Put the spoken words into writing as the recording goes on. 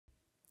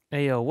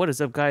Hey yo, what is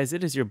up guys?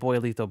 It is your boy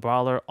Lethal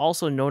Brawler,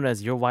 also known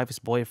as your wife's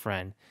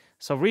boyfriend.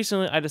 So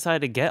recently I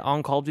decided to get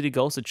on Call of Duty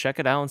Ghosts to check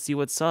it out and see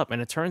what's up,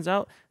 and it turns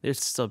out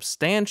there's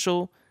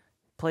substantial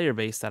player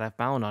base that I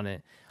found on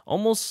it.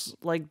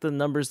 Almost like the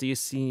numbers that you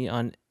see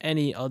on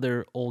any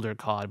other older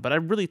COD, but I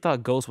really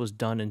thought Ghost was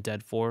done and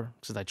dead for,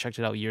 because I checked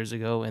it out years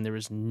ago and there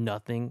was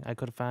nothing I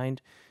could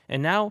find.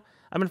 And now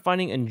I've been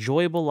finding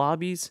enjoyable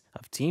lobbies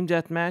of team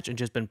deathmatch and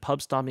just been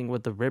pub stomping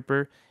with the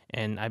Ripper,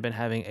 and I've been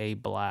having a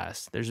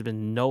blast. There's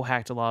been no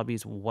hacked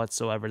lobbies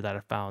whatsoever that I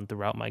found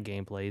throughout my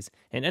gameplays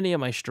and any of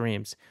my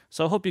streams.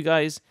 So I hope you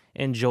guys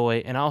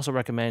enjoy, and I also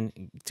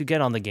recommend to get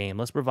on the game.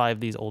 Let's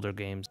revive these older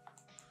games.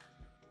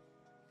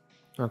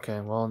 Okay,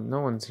 well, no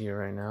one's here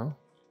right now.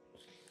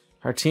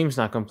 Our team's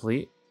not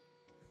complete.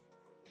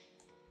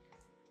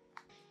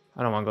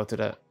 I don't want to go through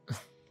that.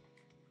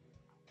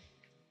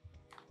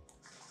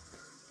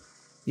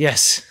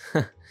 Yes.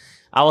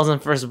 I was in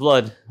first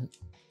blood.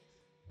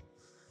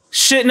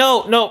 Shit,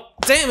 no, no,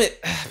 damn it.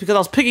 Because I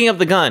was picking up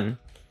the gun.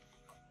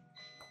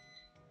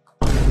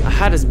 I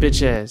had his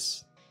bitch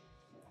ass.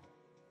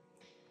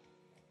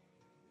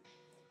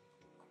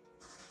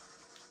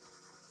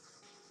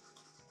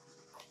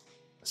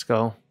 Let's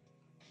go.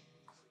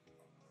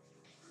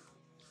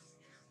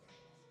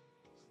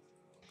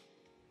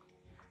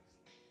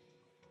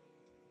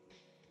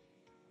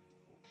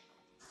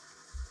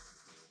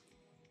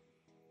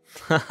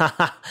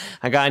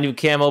 I got a new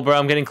camo, bro.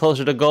 I'm getting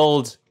closer to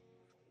gold.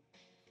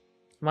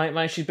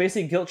 She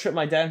basically guilt tripped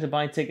my dad into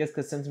buying tickets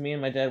because since me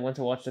and my dad went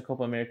to watch the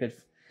Copa America.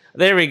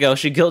 There we go.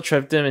 She guilt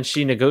tripped him and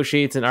she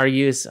negotiates and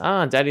argues.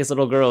 Ah, daddy's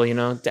little girl, you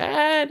know.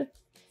 Dad!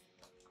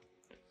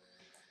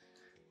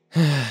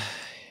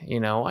 You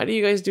know, why do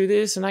you guys do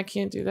this and I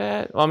can't do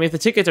that? Well, I mean, if the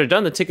tickets are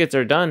done, the tickets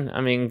are done.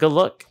 I mean, good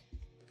luck.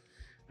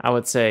 I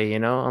would say, you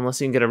know, unless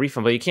you can get a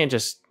refund. But you can't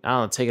just, I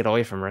don't know, take it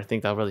away from her. I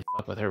think that'll really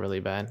fuck with her really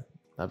bad.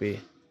 That'd be...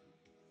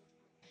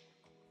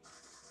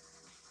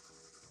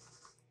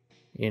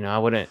 You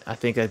know, I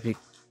think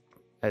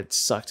it'd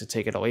suck to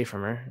take it away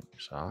from her.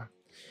 So,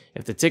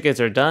 if the tickets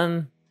are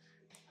done,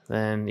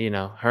 then, you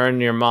know, her and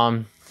your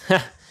mom,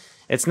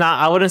 it's not,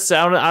 I wouldn't say,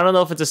 I don't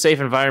know if it's a safe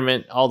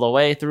environment all the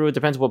way through. It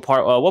depends what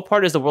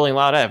part is the Whirling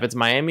Loud at? If it's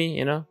Miami,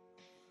 you know?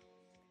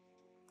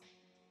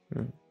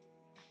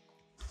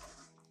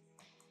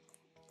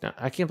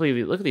 I can't believe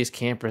it. Look at these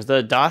campers. The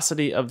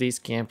audacity of these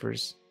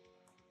campers.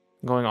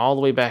 Going all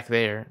the way back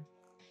there.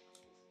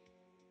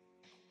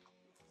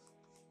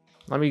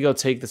 Let me go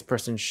take this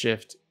person's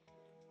shift.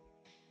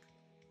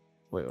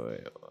 Wait.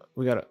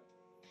 We gotta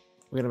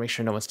make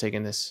sure no one's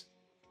taking this.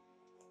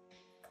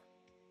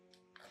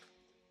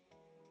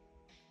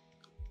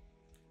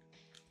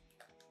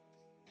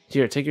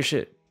 Here, take your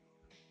shit.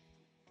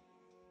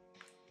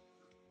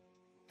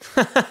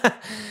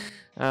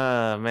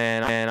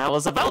 Man, I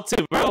was about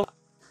to, bro.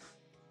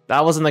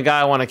 That wasn't the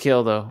guy I want to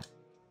kill, though.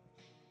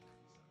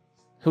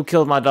 Who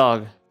killed my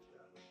dog?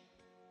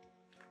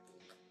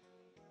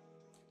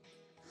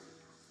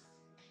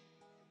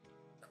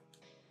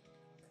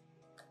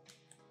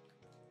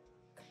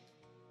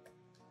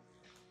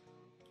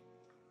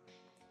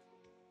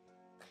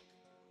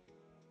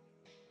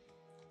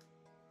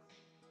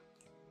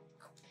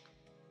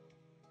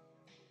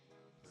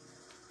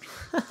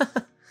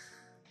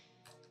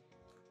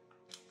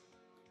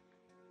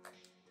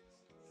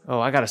 Oh,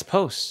 I got his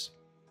posts.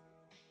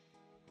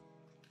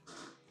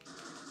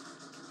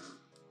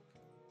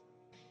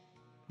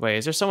 Wait,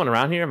 is there someone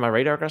around here? My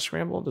radar got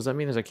scrambled? Does that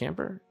mean there's a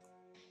camper?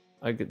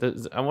 I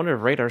wonder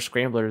if radar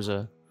scrambler is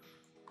a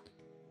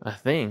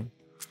thing.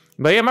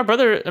 But yeah, my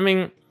brother, I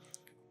mean,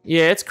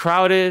 yeah, it's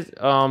crowded.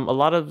 A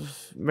lot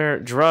of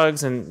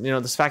drugs, and you know,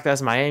 this fact that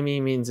it's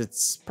Miami means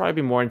it's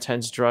probably more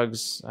intense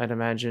drugs, I'd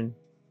imagine.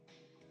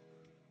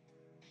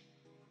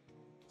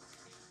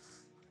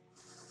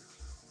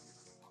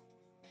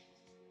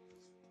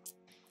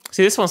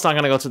 See, this one's not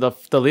gonna go to the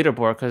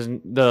leaderboard because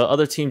the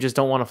other team just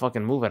don't want to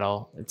fucking move at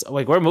all. It's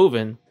like we're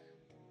moving,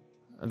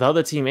 the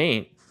other team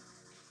ain't.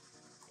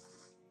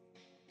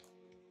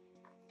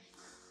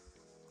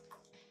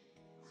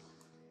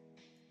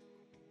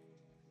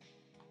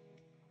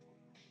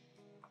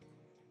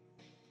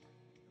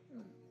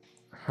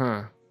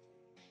 Huh.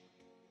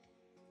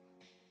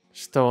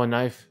 Just throw a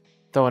knife.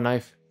 Throw a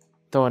knife.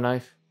 Throw a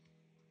knife.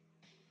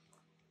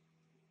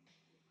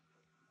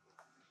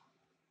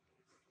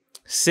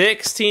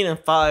 16 and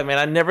 5, man.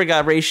 I never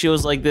got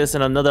ratios like this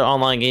in another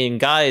online game.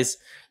 Guys,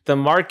 the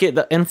market,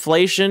 the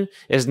inflation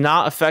is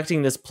not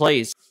affecting this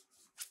place.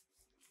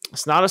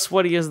 It's not as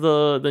sweaty as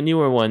the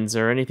newer ones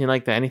or anything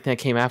like that. Anything that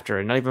came after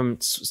it. Not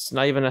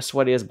even as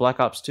sweaty as Black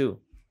Ops 2.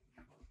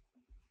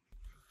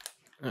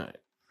 All right.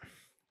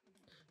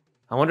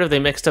 I wonder if they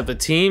mixed up the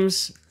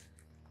teams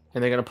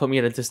and they're gonna put me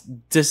at a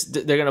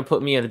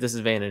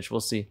disadvantage. We'll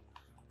see.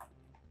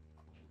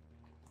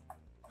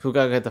 Who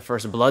gotta get the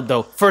first blood,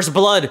 though? First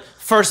blood!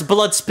 First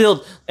blood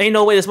spilled! Ain't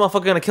no way this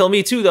motherfucker gonna kill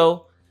me, too,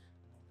 though.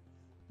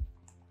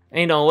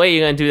 Ain't no way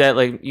you're gonna do that,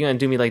 like, you're gonna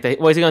do me like that.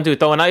 What is he gonna do,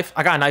 throw a knife?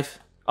 I got a knife.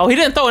 Oh, he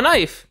didn't throw a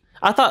knife!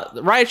 I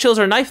thought riot chills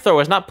are knife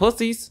throwers, not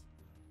pussies.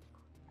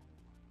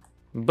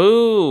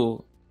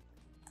 Boo!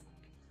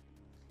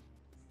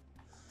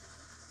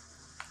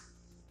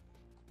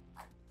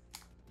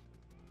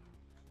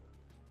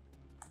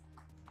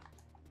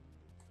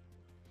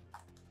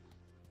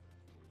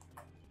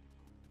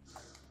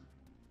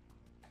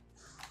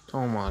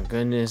 Oh my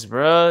goodness,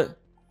 bruh.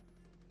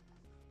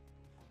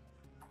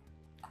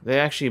 They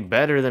actually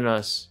better than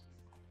us.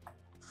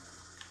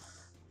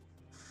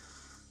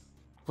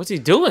 What's he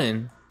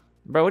doing?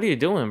 Bro, what are you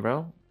doing,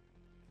 bro?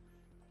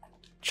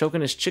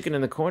 Choking his chicken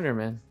in the corner,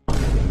 man.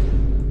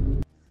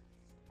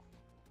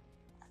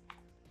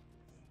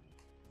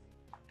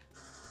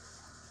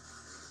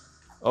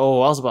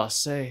 Oh, I was about to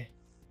say.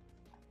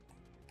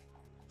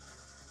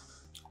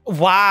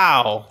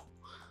 Wow.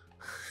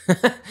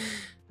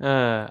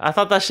 I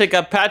thought that shit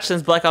got patched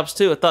since Black Ops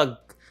 2.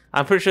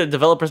 I'm pretty sure the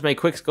developers made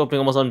quickscoping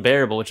almost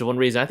unbearable, which is one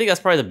reason. I think that's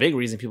probably the big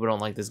reason people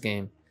don't like this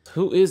game.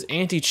 Who is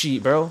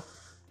anti-cheat, bro?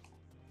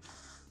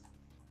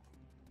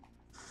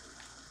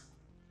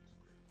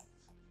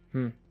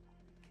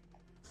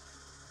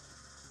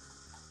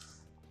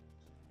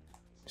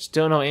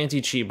 Still no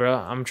anti-cheat, bro.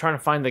 I'm trying to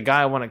find the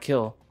guy I want to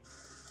kill.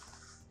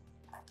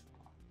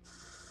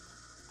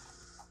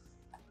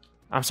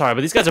 I'm sorry,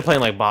 but these guys are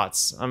playing like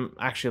bots. I'm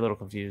actually a little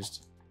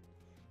confused.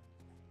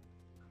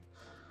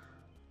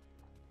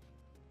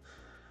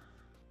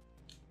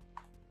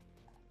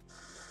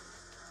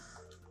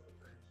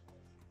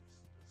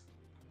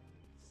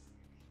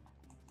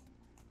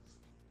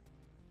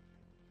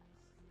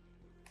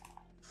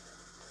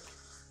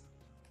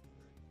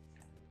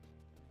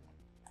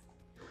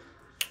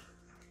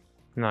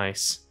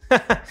 Nice.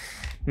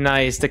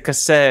 Nice. The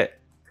cassette.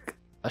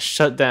 A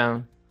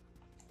shutdown.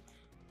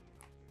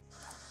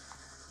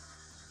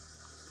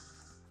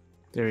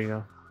 There we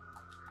go.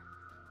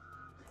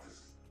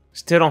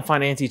 Still don't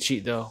find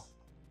anti-cheat though.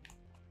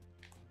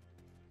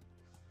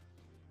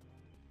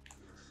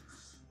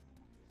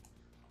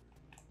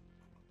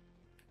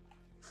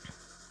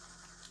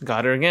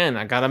 Got her again.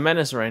 I got a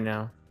menace right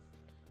now.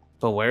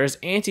 But where's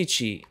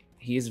anti-cheat?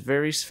 He is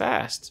very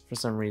fast for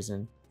some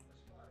reason.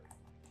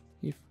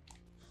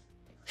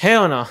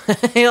 Hell no.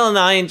 Hell no,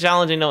 I ain't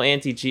challenging no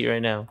anti-cheat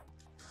right now.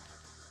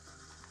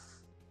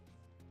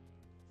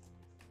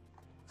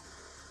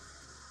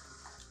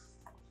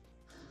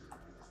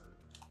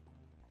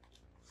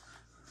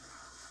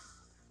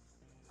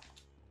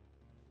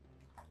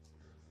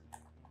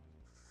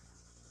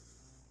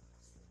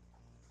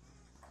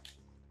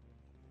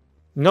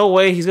 No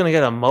way he's gonna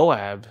get a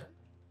Moab.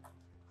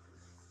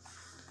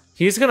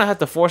 He's gonna have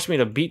to force me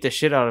to beat the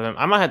shit out of him.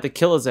 I might have to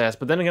kill his ass,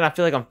 but then again, I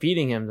feel like I'm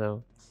feeding him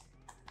though.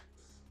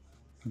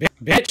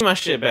 Bitch, my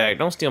shit back.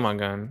 Don't steal my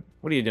gun.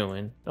 What are you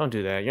doing? Don't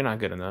do that. You're not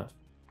good enough.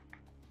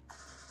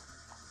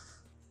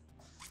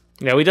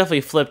 Yeah, we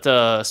definitely flipped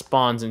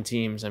spawns and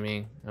teams. I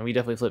mean, we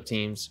definitely flipped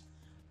teams.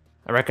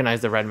 I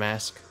recognize the red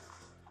mask.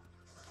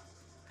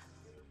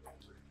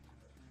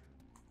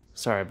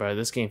 Sorry, bro.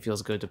 This game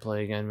feels good to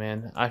play again,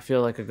 man. I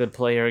feel like a good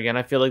player again.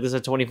 I feel like this is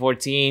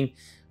 2014.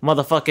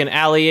 Motherfucking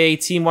Ali A,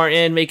 T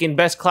Martin making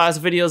best class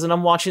videos, and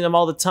I'm watching them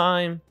all the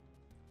time.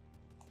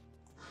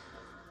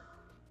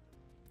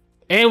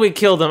 And we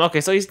killed him. Okay,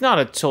 so he's not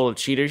a total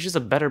cheater. He's just a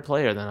better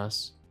player than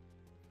us.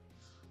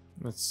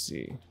 Let's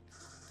see.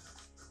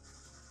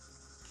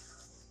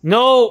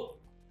 No!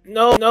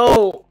 No,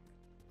 no!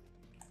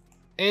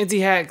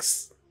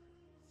 Anti-hacks.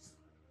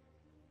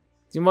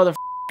 You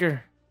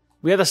motherfucker.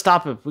 We have to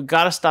stop him. We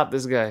gotta stop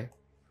this guy.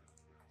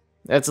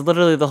 That's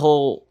literally the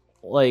whole,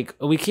 like,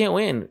 we can't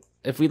win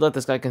if we let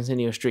this guy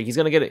continue a streak. He's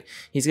gonna get it.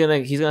 He's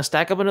gonna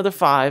stack up another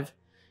 5.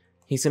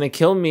 He's gonna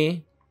kill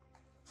me.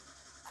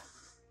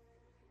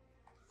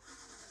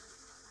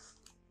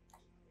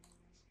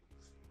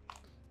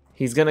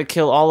 He's gonna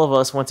kill all of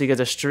us once he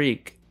gets a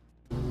streak.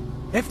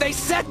 If they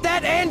set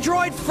that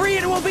android free,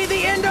 it will be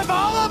the end of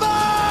all of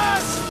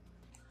us!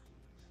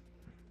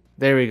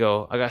 There we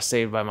go. I got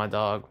saved by my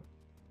dog.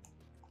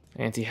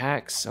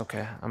 Anti-hacks.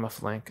 Okay, I'm a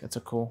flank. That's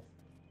a cool.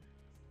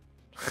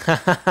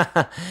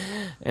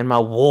 And my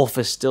wolf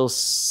is still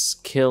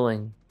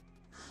killing.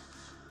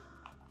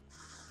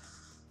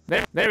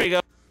 There we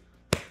go.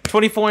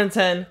 24 and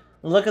 10.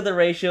 Look at the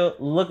ratio.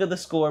 Look at the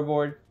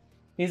scoreboard.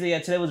 He's yeah.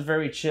 Today was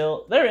very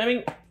chill. There. I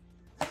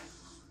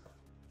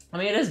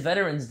mean, it is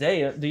Veterans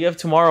Day. Do you have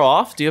tomorrow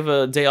off? Do you have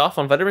a day off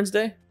on Veterans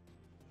Day?